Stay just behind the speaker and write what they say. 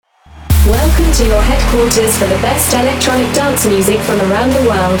Welcome to your headquarters for the best electronic dance music from around the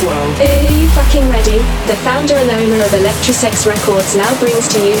world. Are you fucking ready? The founder and owner of Electrosex Records now brings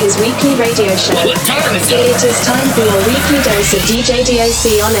to you his weekly radio show. It is time for your weekly dose of DJ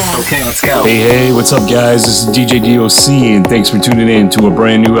D.O.C. on air. Okay, let's go. Hey, what's up, guys? This is DJ D.O.C. and thanks for tuning in to a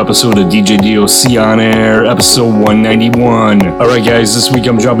brand new episode of DJ D.O.C. on air, episode 191. Alright, guys, this week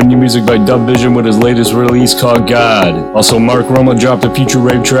I'm dropping new music by Dub Vision with his latest release called God. Also, Mark Roma dropped a future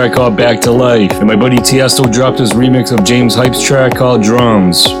rave track called Back to Life, and my buddy Tiesto dropped his remix of James Hype's track called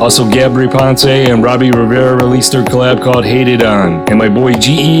Drums. Also, Gabri Ponte and Robbie Rivera released their collab called Hated On, and my boy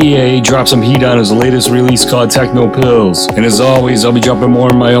GEA dropped some heat on his latest release called Techno Pills. And as always, I'll be dropping more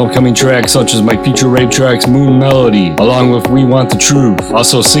of my upcoming tracks, such as my future rave tracks Moon Melody, along with We Want the Truth.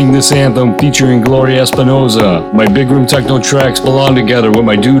 Also, Sing This Anthem featuring Gloria Espinoza. My big room techno tracks Belong Together with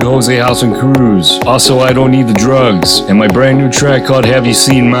my dude Jose House and Cruz. Also, I Don't Need the Drugs, and my brand new track called Have You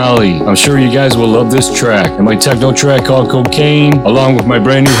Seen Molly. I'm sure you guys will love this track. And my techno track called Cocaine, along with my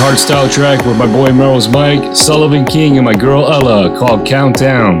brand new hardstyle track with my boy Merle's Mike, Sullivan King, and my girl Ella called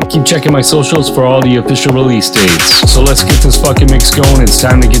Countdown. Keep checking my socials for all the official release dates. So let's get this fucking mix going. It's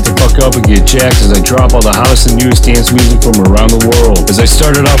time to get the fuck up and get jacked as I drop all the hottest and newest dance music from around the world. As I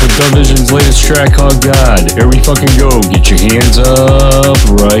started off with Dub Vision's latest track called God. Here we fucking go. Get your hands up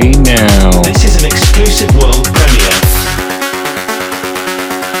right now. This is an exclusive world premiere.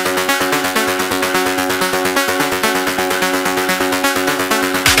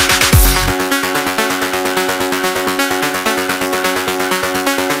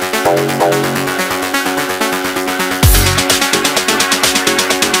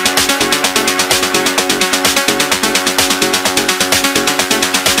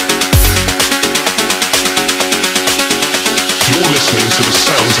 You're listening to the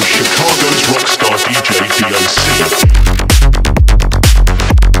sounds of Chicago's rockstar DJ D.O.C.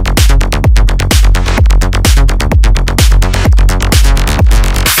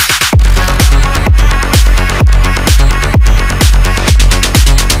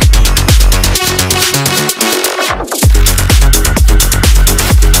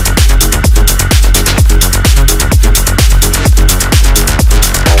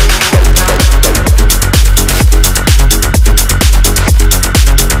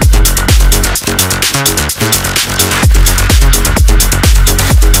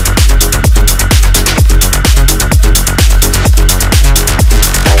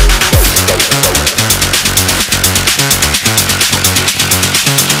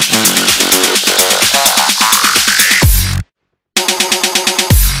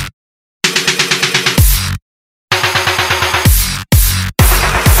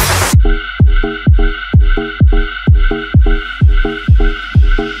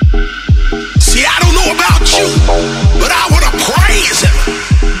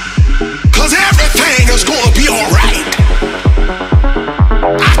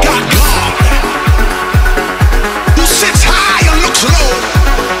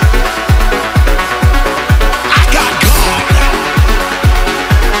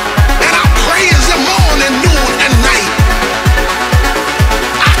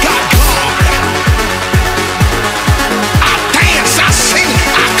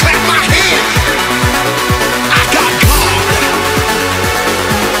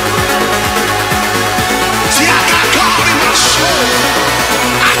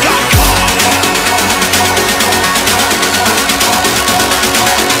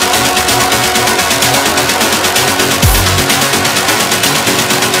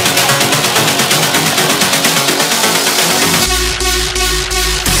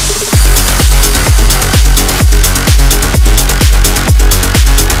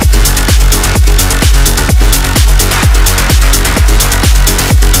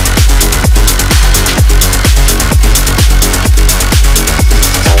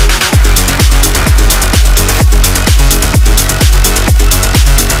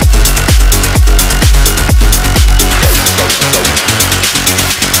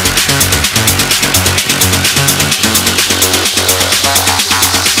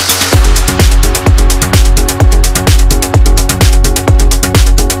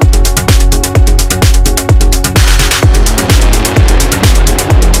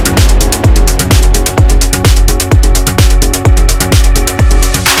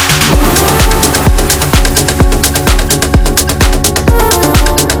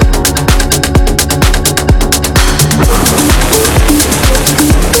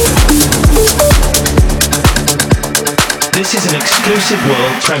 This is an exclusive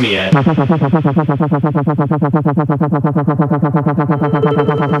world premiere. Get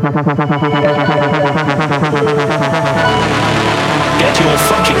your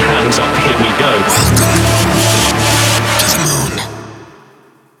fucking hands up go.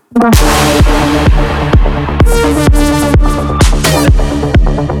 Welcome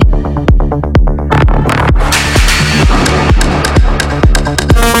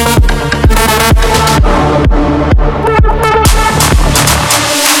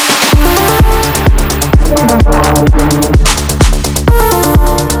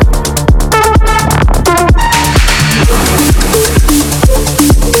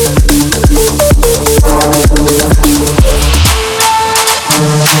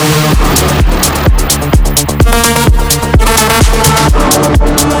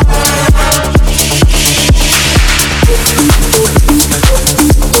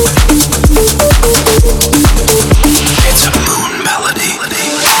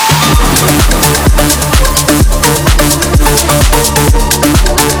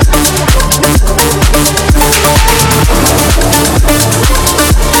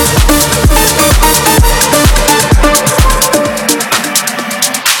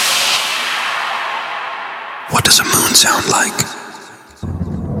What does a moon sound like?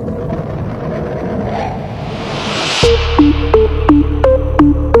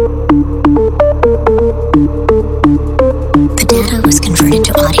 The data was converted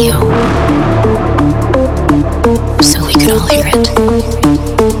to audio, so we could all hear it.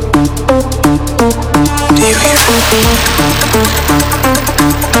 Do you hear it?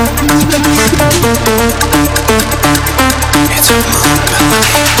 It's a moon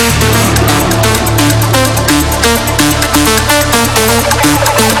melody.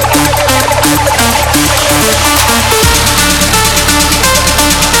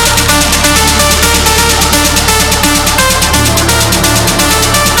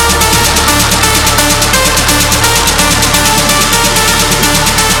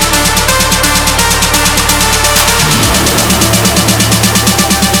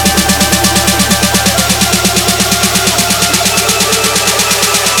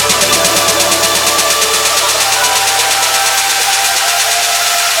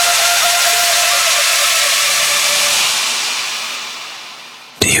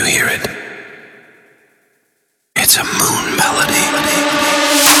 Do you hear it? It's a moon melody.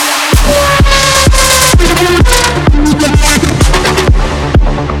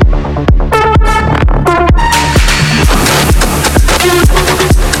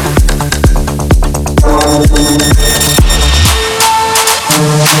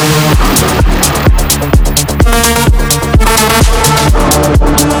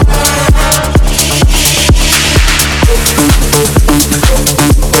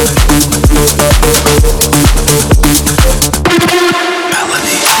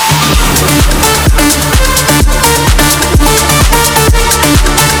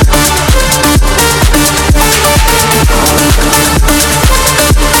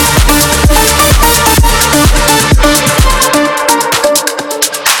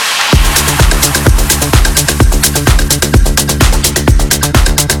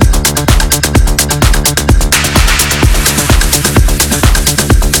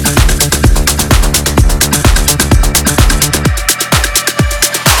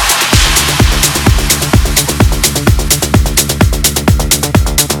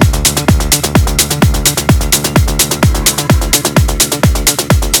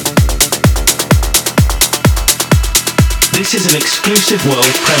 This is an exclusive world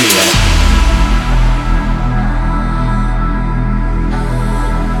premiere.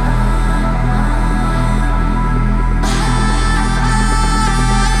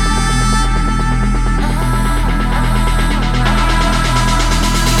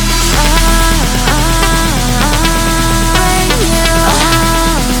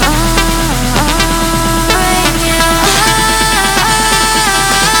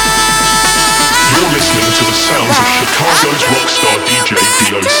 You're listening to the sounds of Chicago's rockstar DJ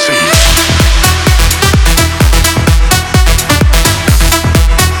D.O.C.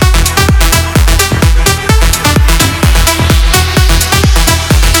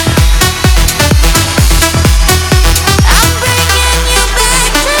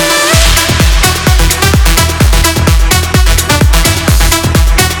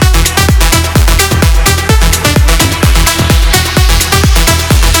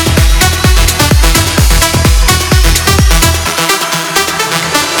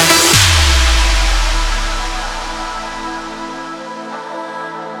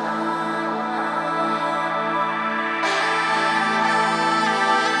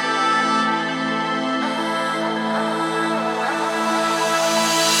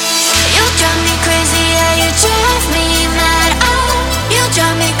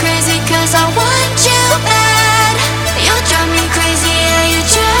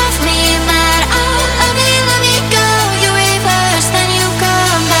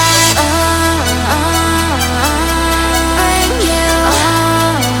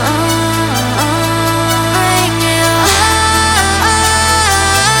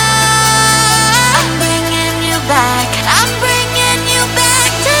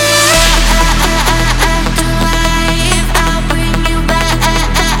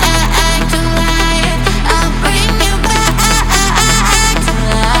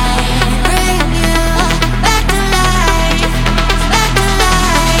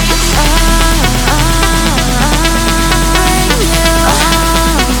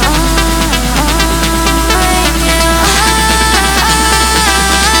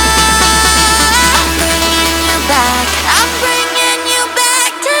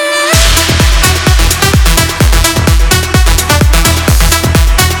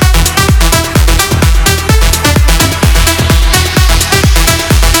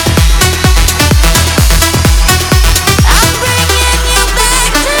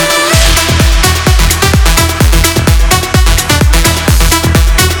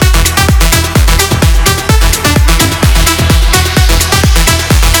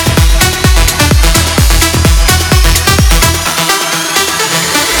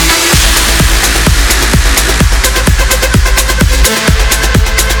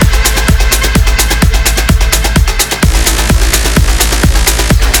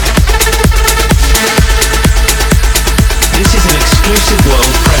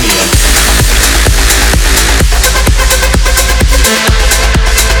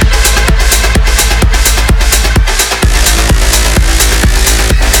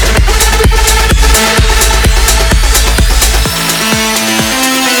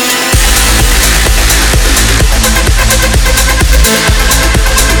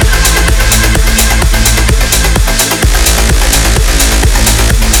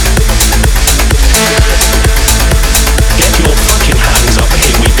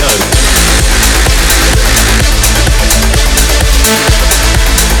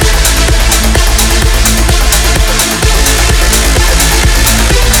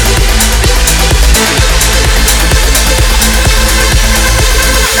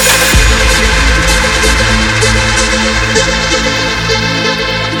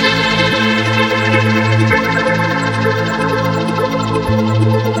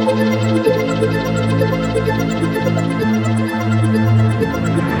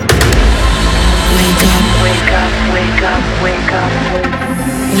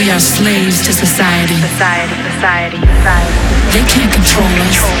 are slaves to society. They can't control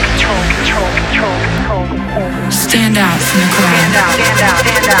us. Stand out from the crowd.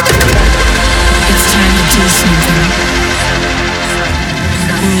 It's time to do something.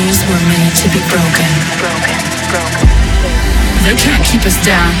 Rules were made to be broken. They can't keep us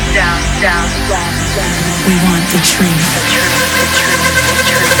down. We want the truth.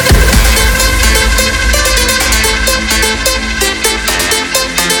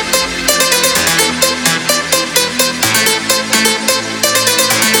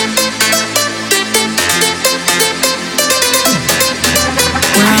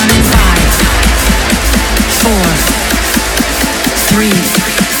 We're on in 5, 4, 3,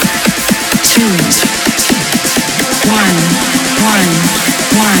 2, 1,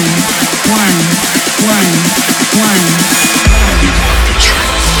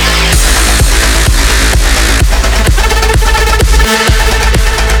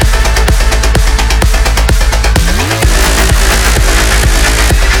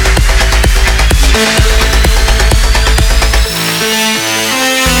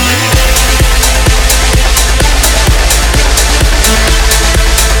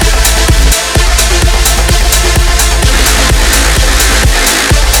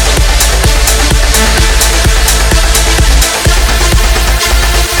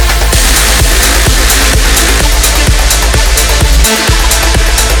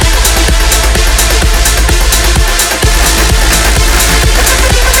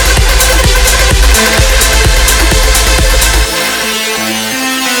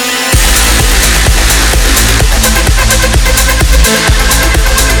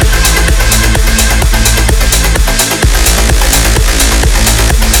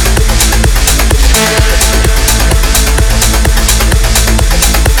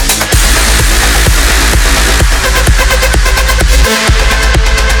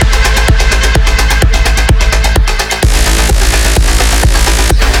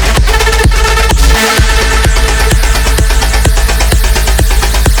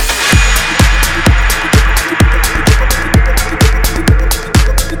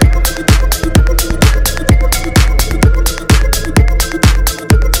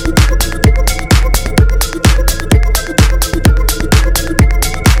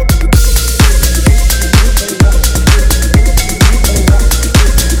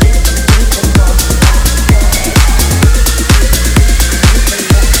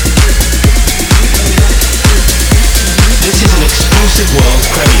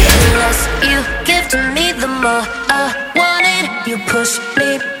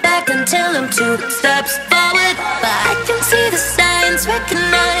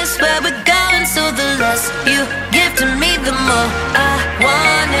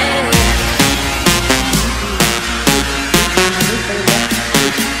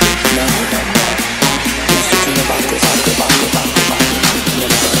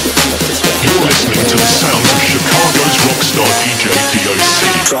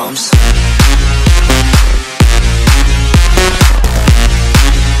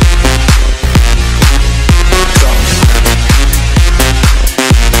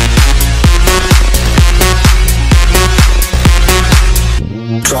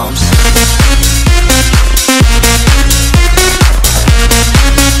 Drums.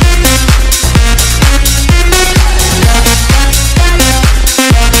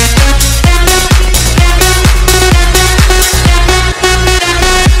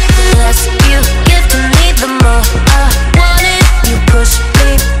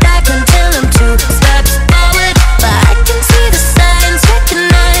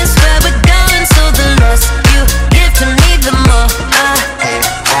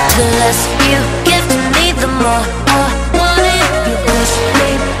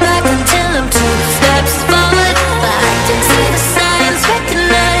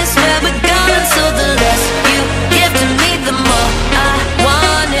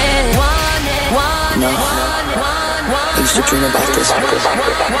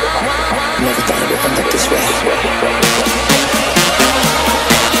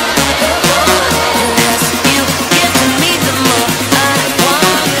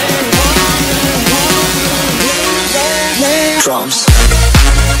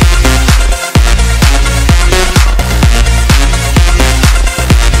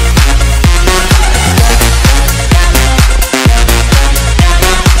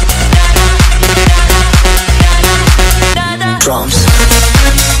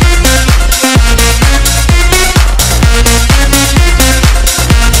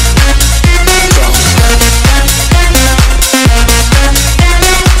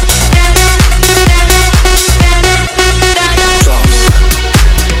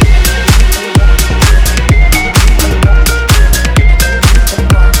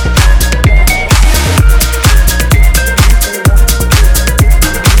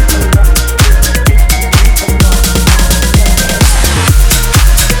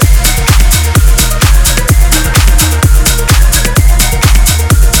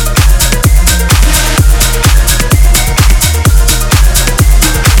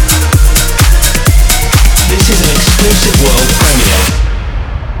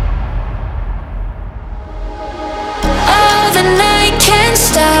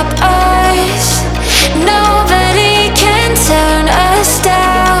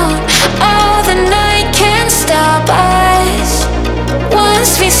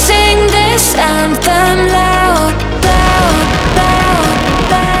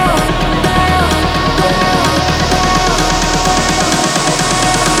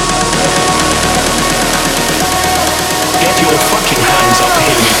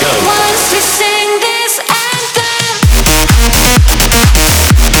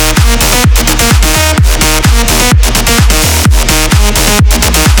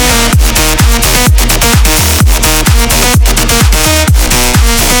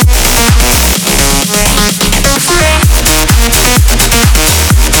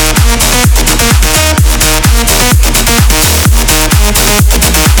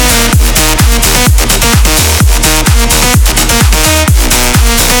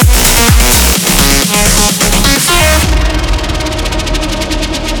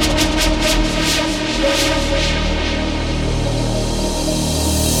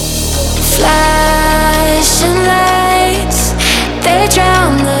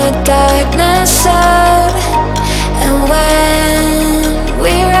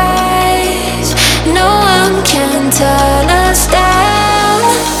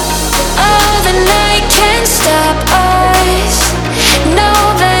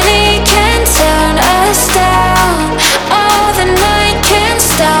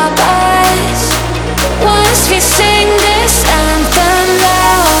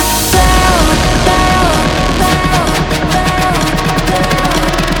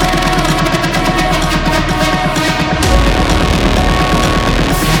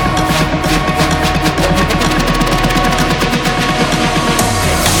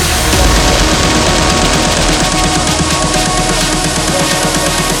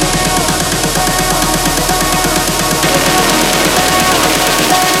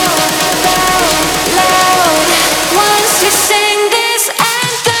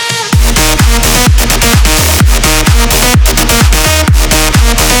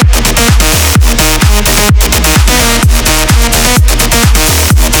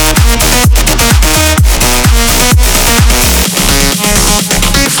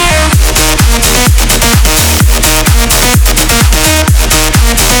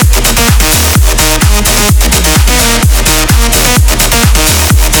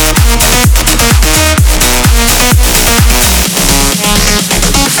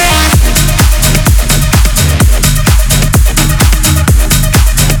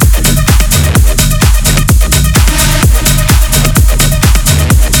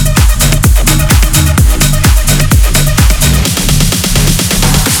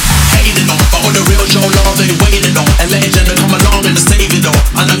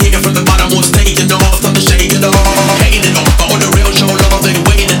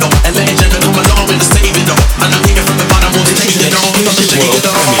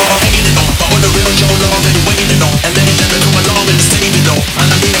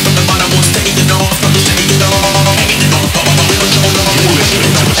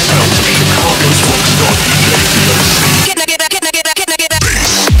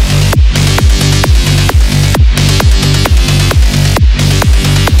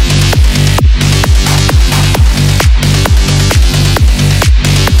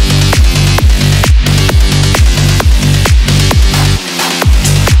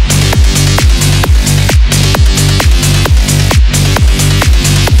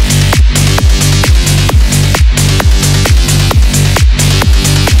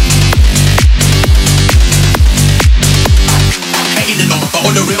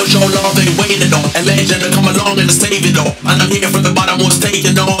 For the real show love they waiting on. A legend to come along and to save it all. And I'm here from the bottom, was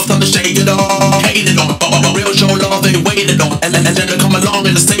taking off, time to shake it off. Hating on. For the real show love they waiting on. A legend to come along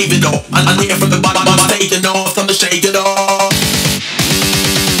and to save it all. And I'm here from the bottom, was taking off, time to shake it off.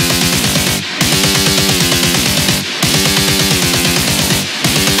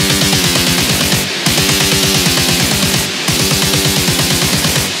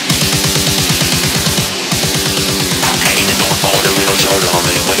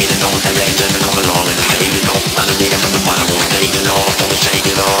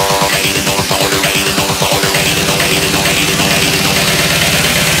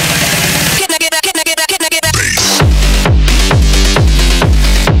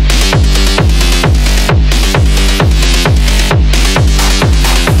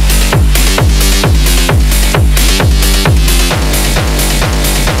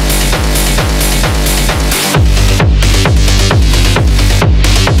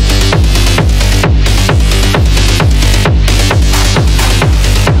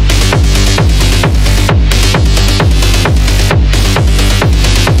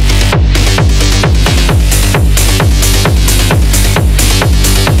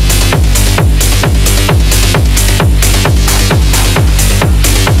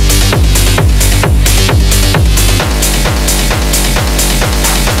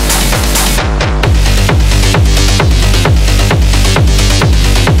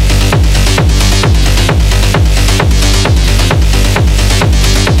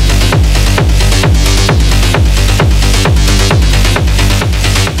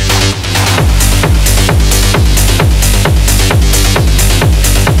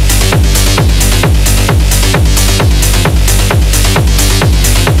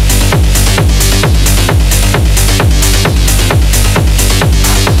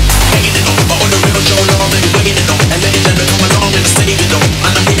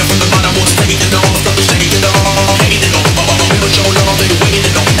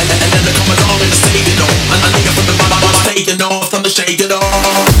 Shake it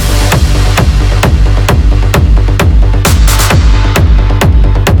off.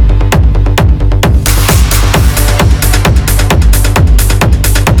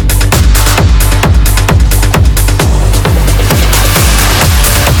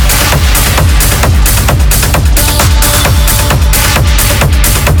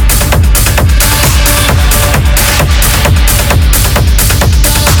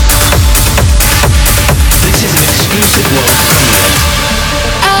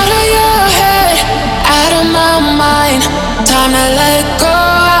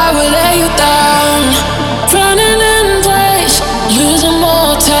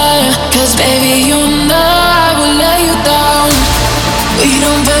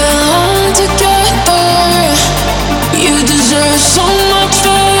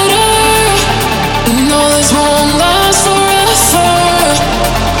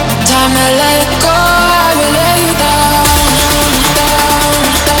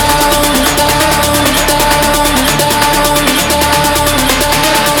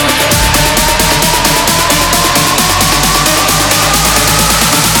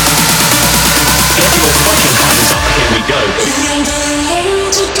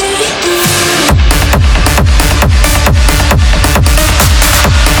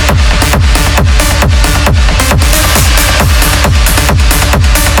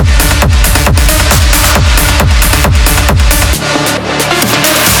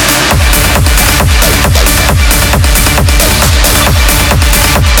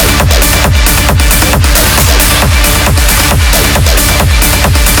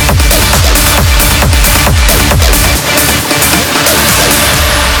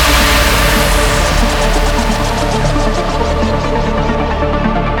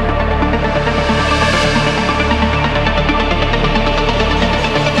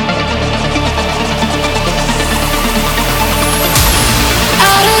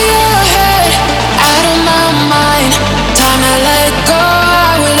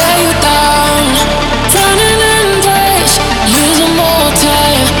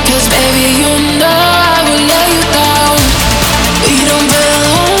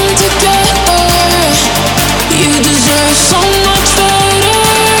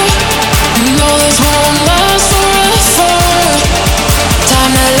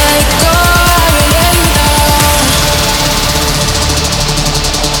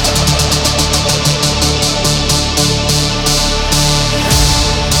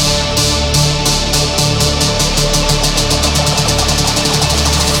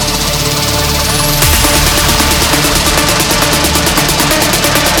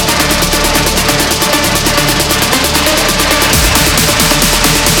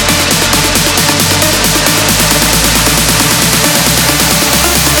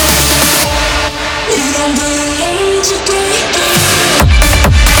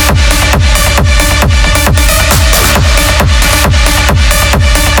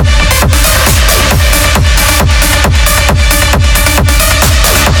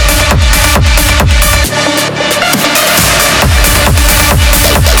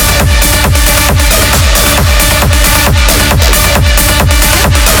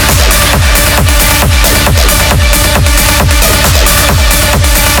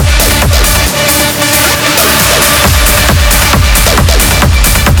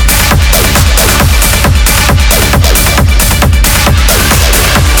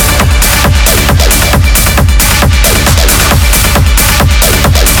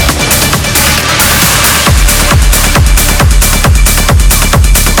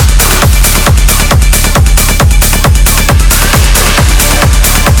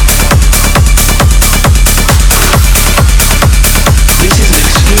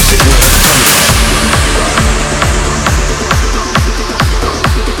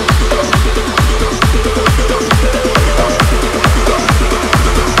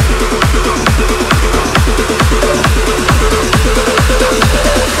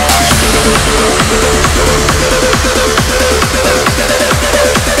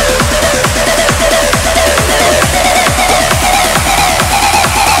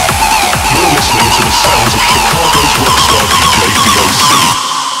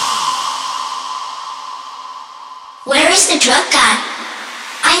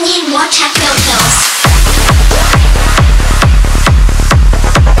 need more techno pills.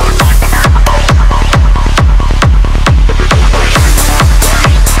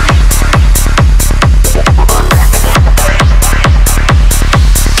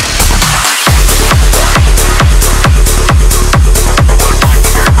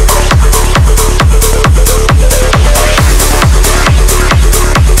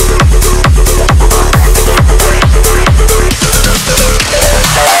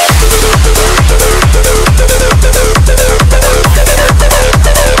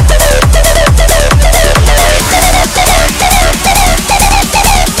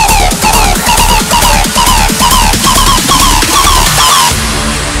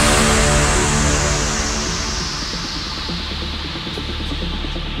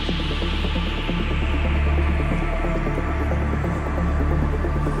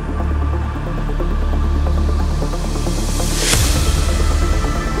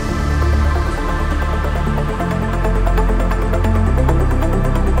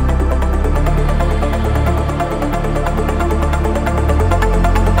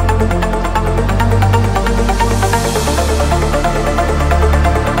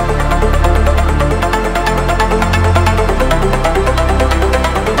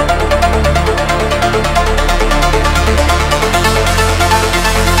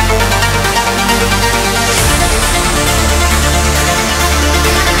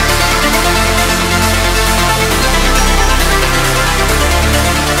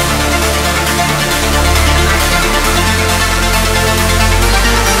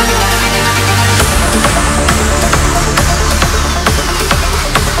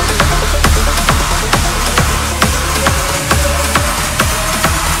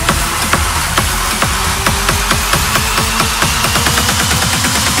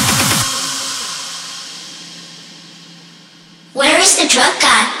 Drug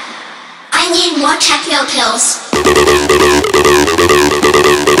guy. I need more techno pills.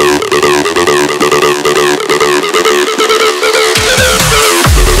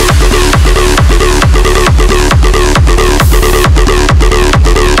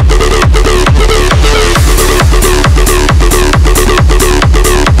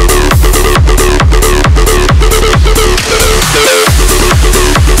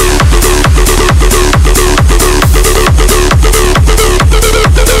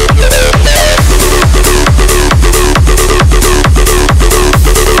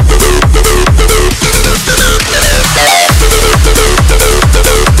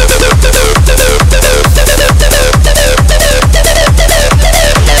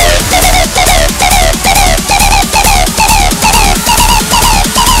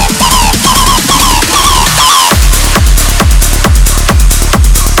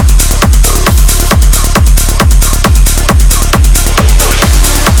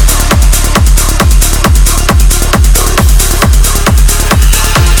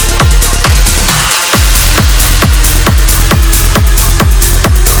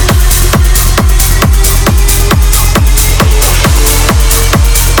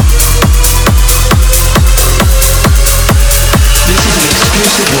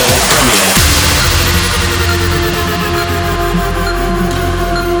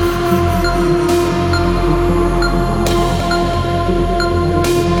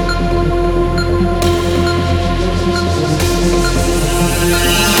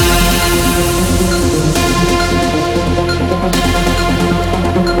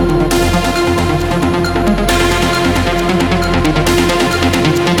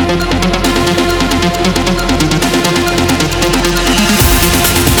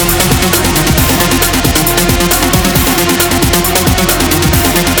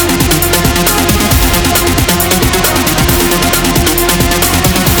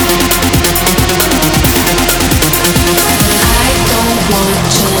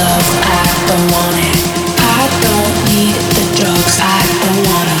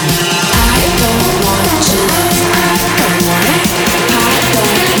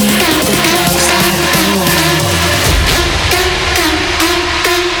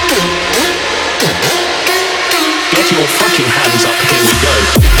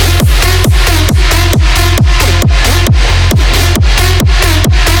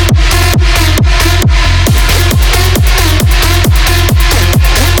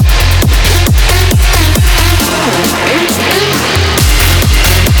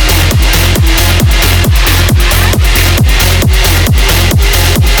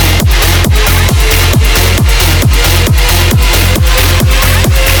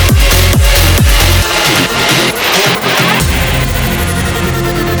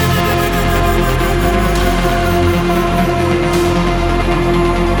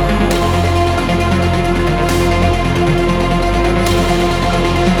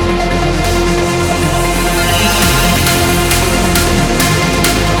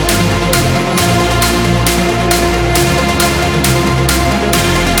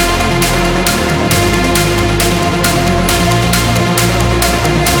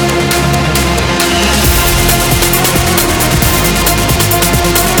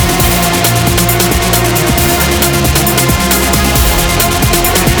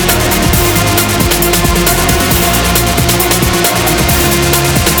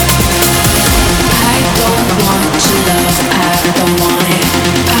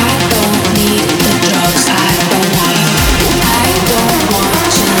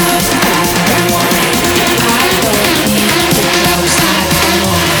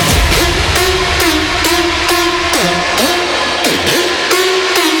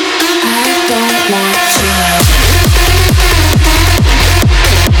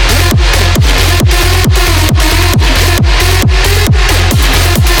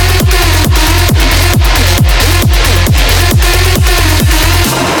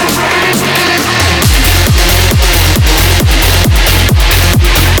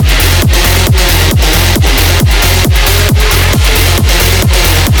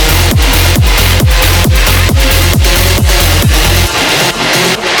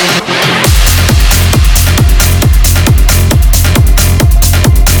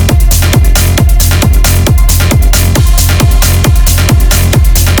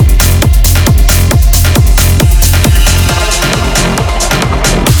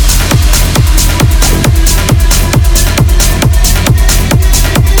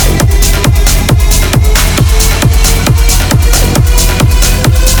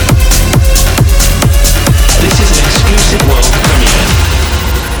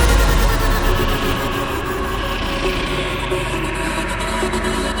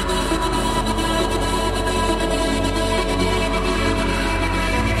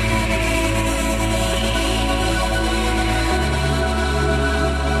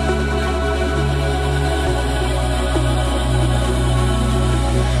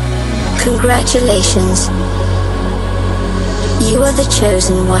 Congratulations. You are the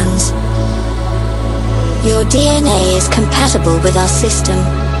chosen ones. Your DNA is compatible with our system.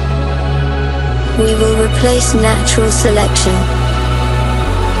 We will replace natural selection.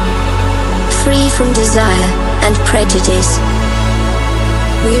 Free from desire and prejudice.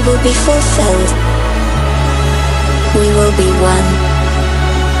 We will be fulfilled. We will be one.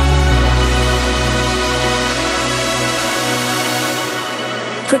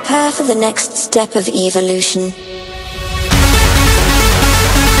 Prepare for the next step of evolution.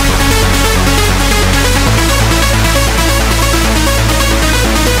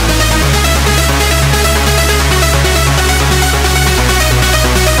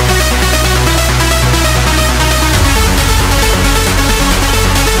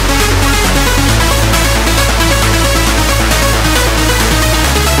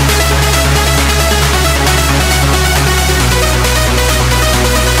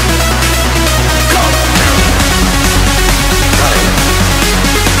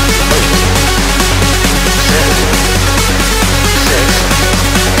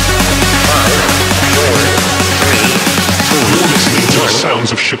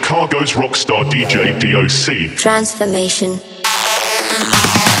 Sounds of Chicago's rockstar DJ D.O.C. Transformation.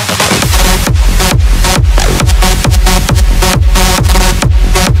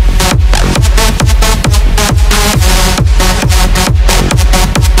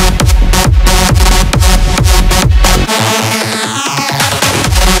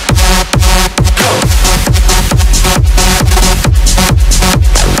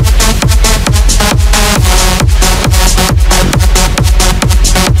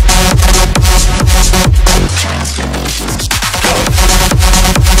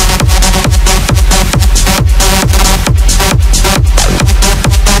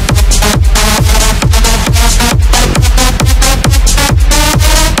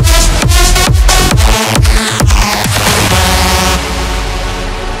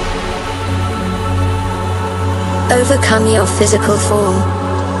 Overcome your physical form.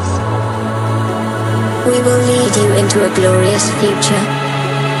 We will lead you into a glorious future.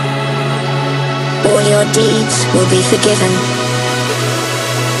 All your deeds will be forgiven.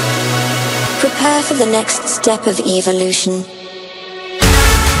 Prepare for the next step of evolution.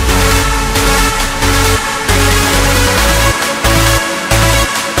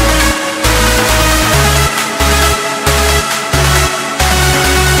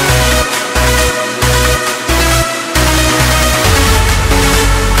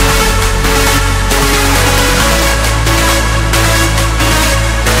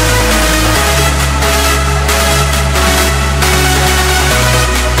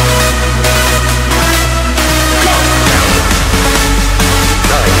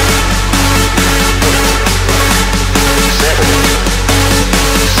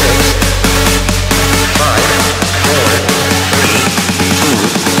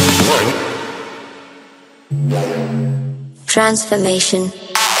 Transformation.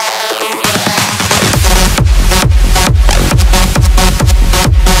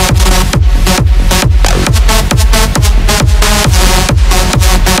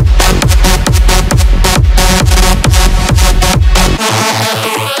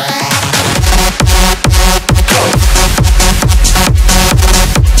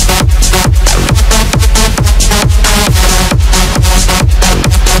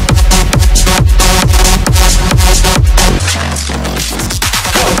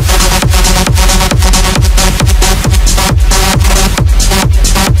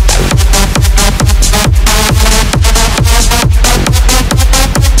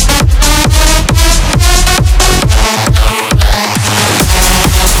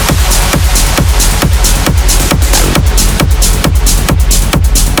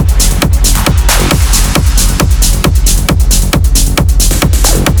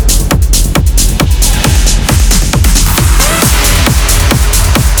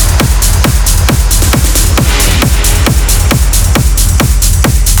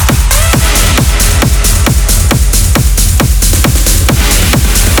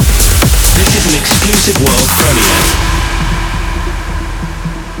 World premiere.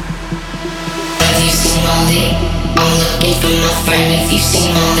 Have you seen Molly? I'm looking for my friend. If you've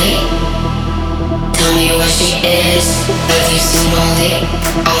seen Molly, tell me where she is. Have you seen Molly?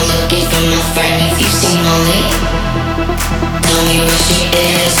 I'm looking for my friend. If you've seen Molly, tell me where she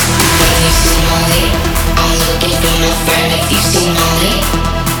is. Have you seen Molly? I'm looking for my friend. If you've seen Molly,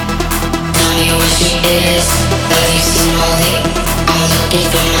 tell me where she is. Have you seen Molly? I'm looking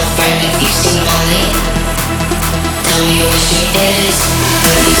for my friend. If you've seen Molly, tell me where she is.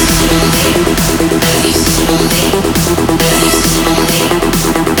 Have you seen Molly? Have you seen Molly? Have you seen Molly?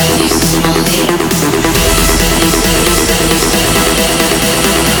 Have you seen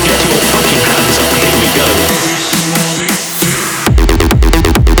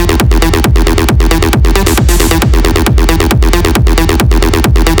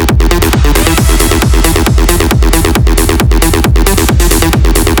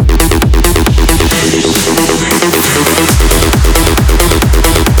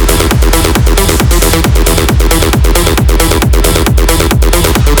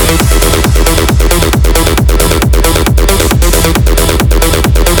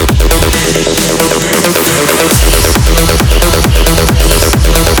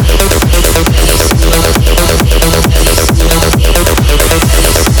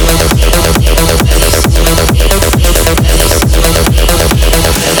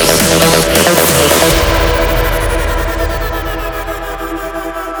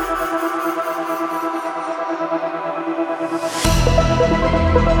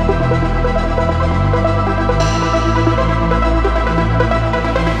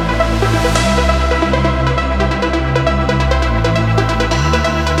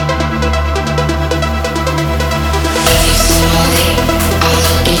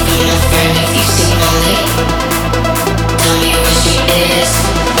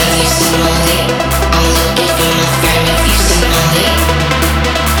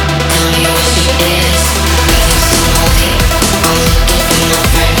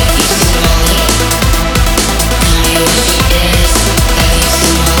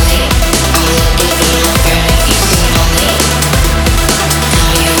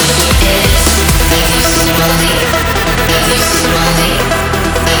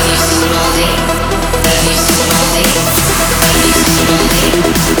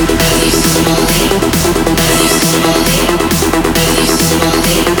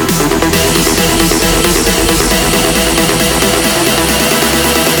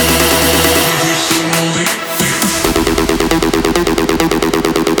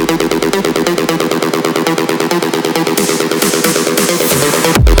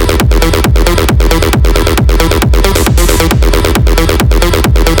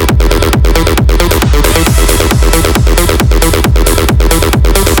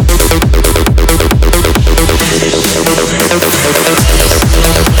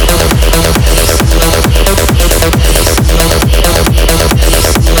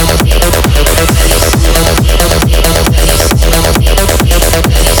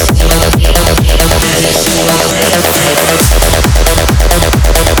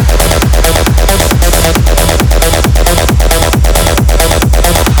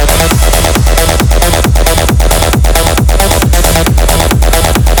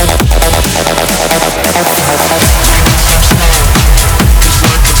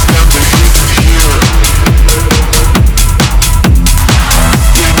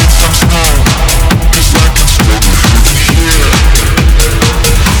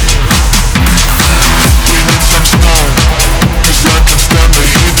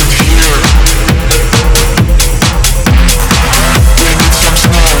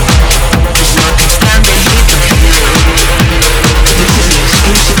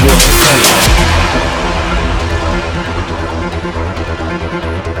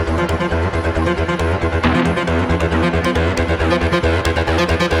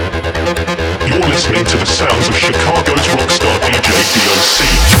listening to the sounds of Chicago's rockstar DJ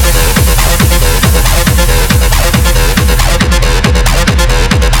D.O.C.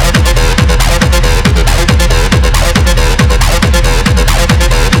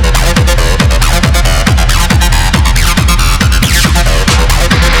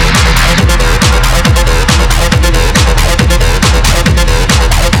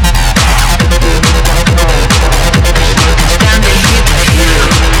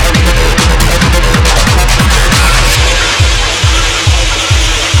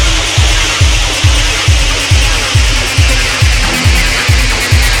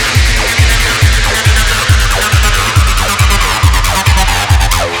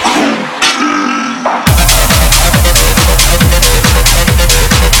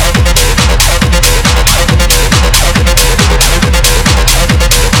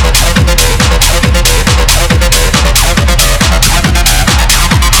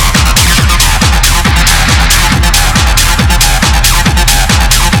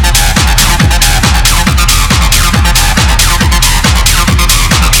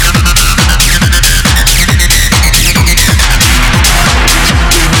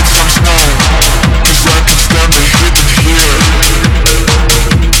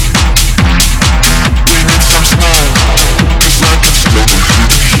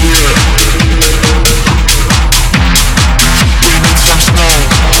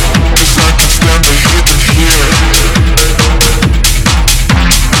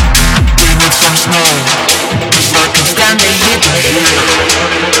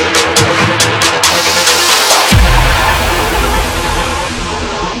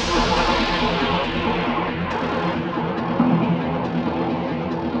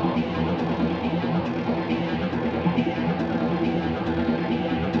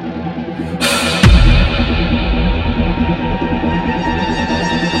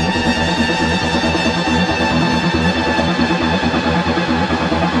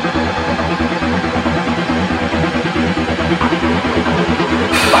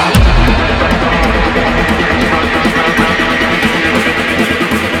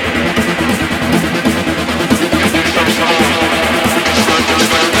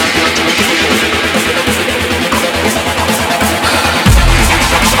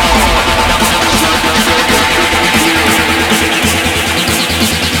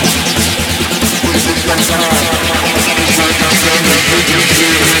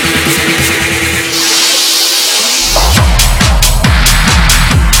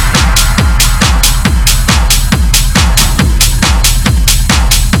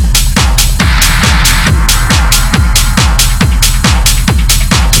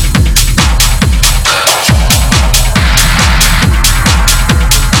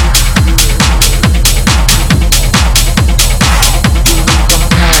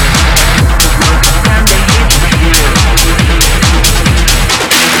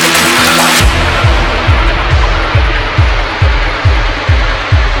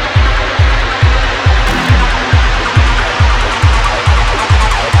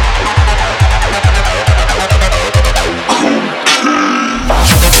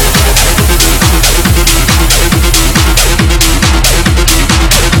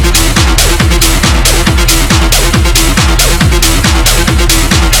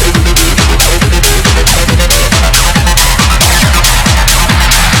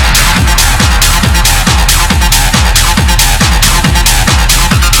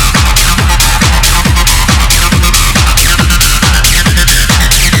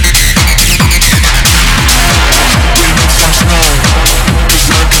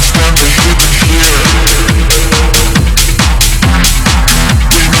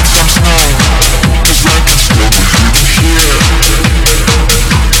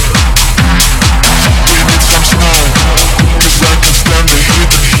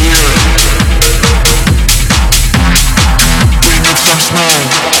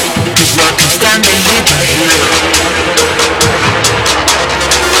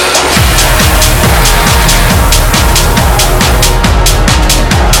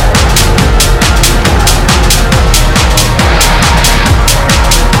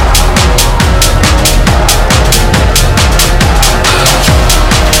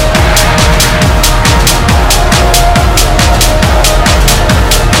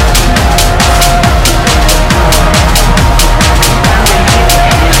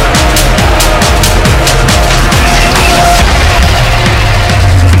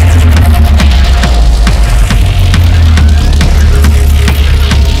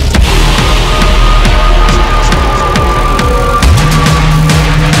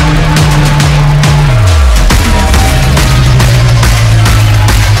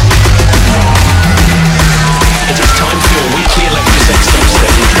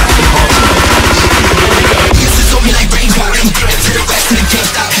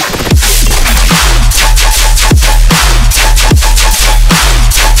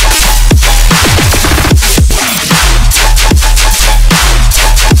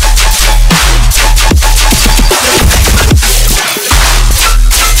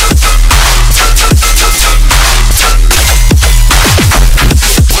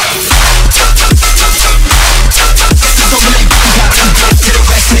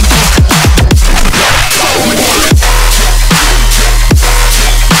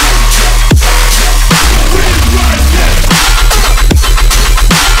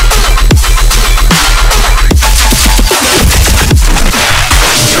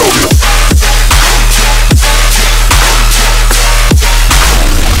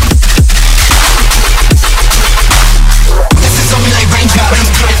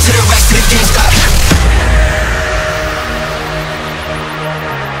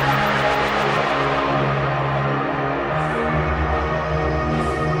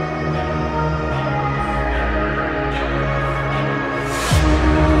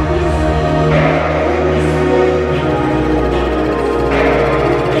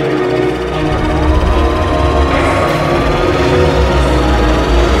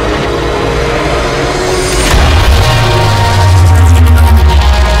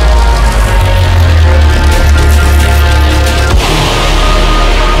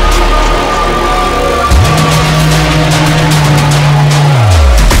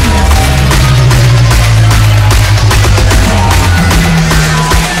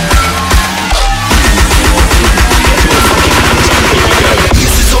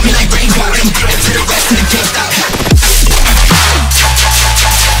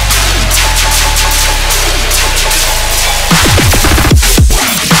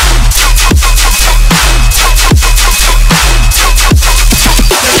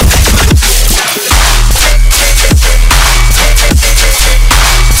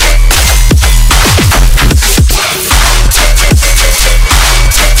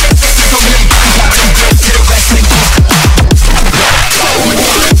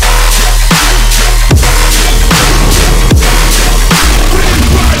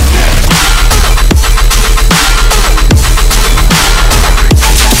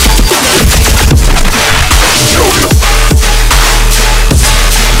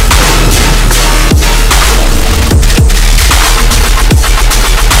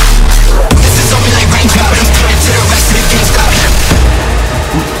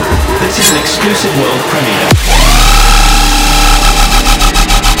 exclusive world premiere.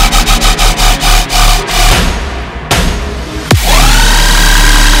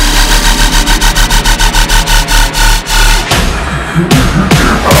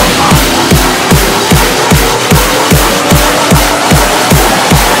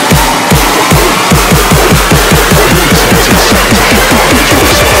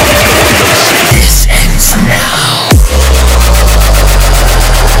 This ends now.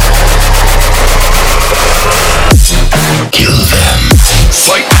 Kill them.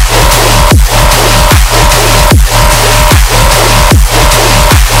 Fight.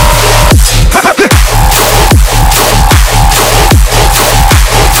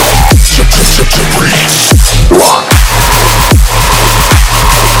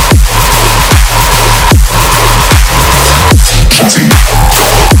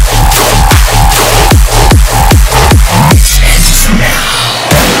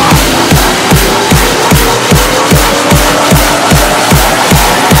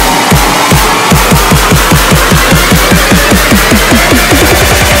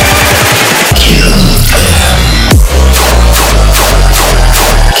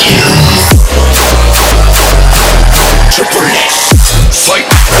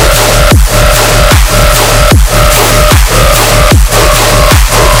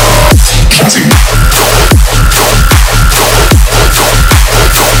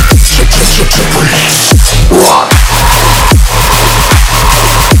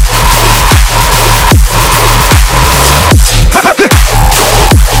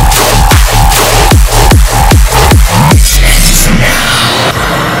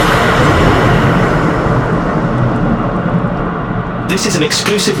 This is an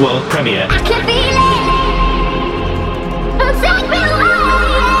exclusive world premiere. I can feel it. Don't take me away.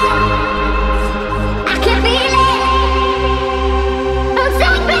 I can feel it. Don't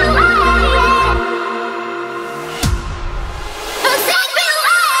take me away. Don't take me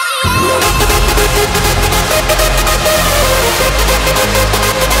away.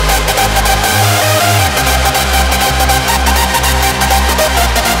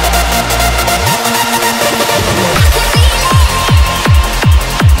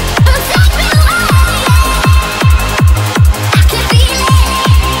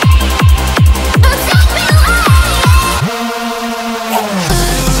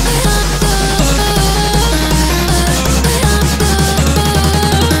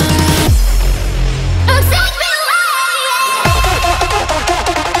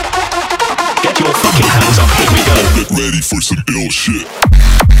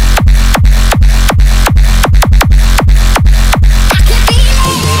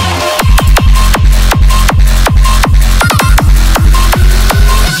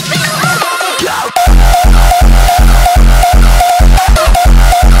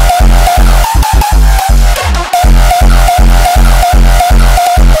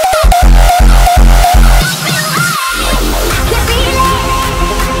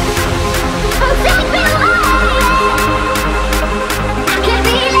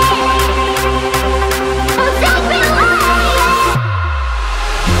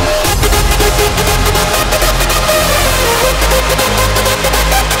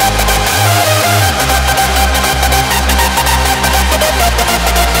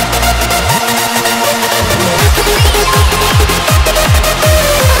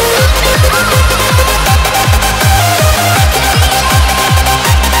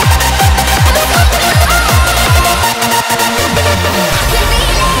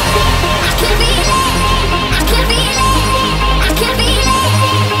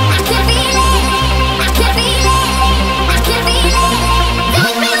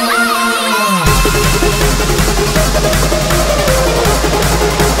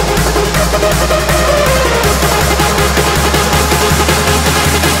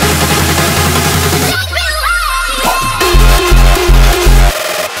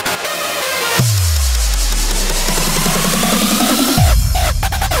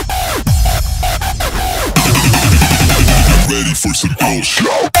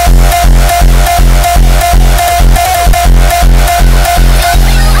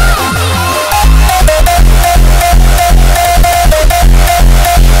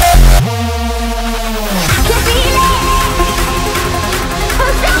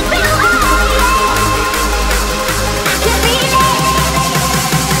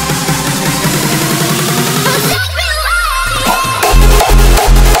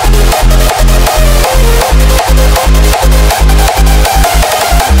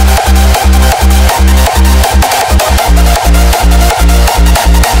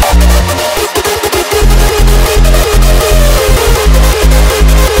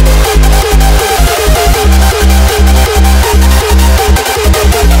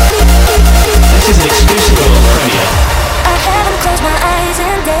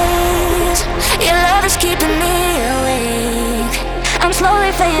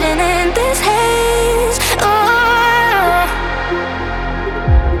 slowly fading in this haze. Ooh,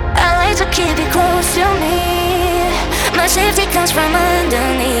 I like to keep it close to me. My safety comes from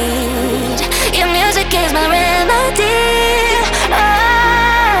underneath. Your music is my remedy.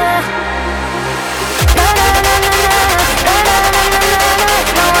 Oh, no, no, no, no, no, no, no, no, no, no, no,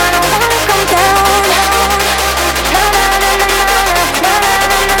 no, I don't wanna come down. No, no, no, no, no, no, no,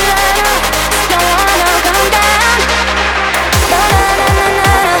 no, no, no, no, don't wanna come down. No, no, no, no,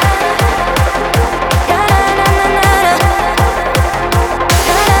 no, no, no, no, no, no, no,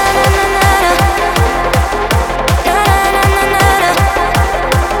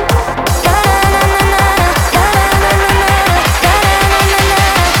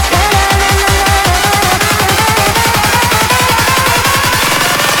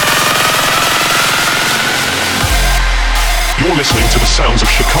 You're listening to the sounds of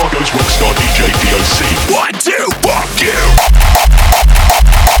Chicago's rockstar DJ D.O.C. 1, 2, fuck you!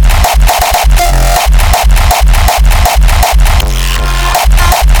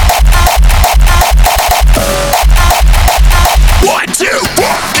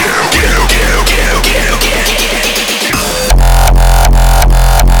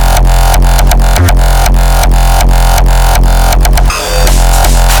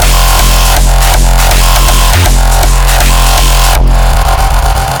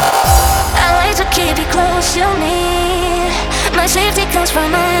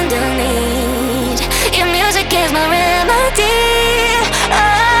 from underneath. Your music is my remedy.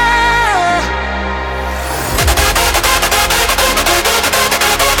 Oh,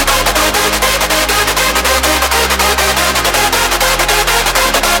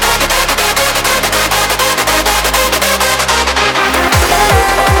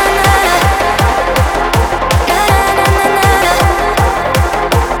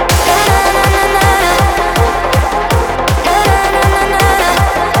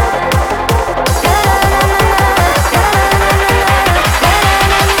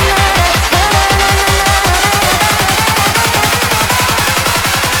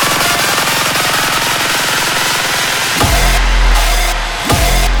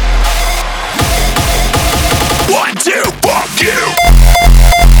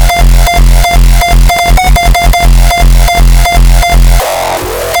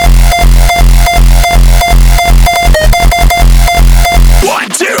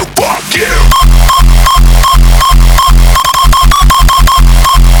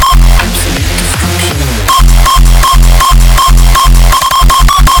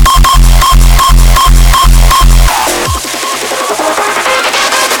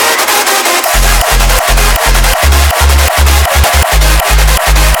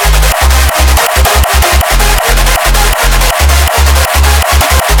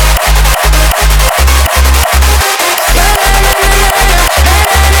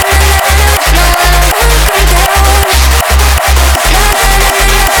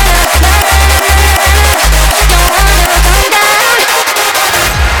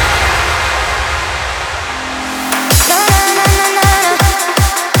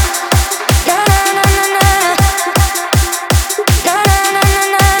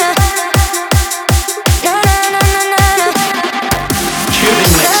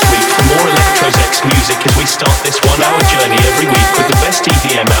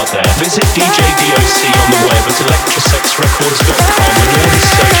 Visit DJ D.O.C. on the web at electrosexrecords.com and all his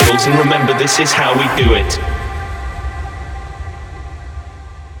socials, and remember, this is how we do it.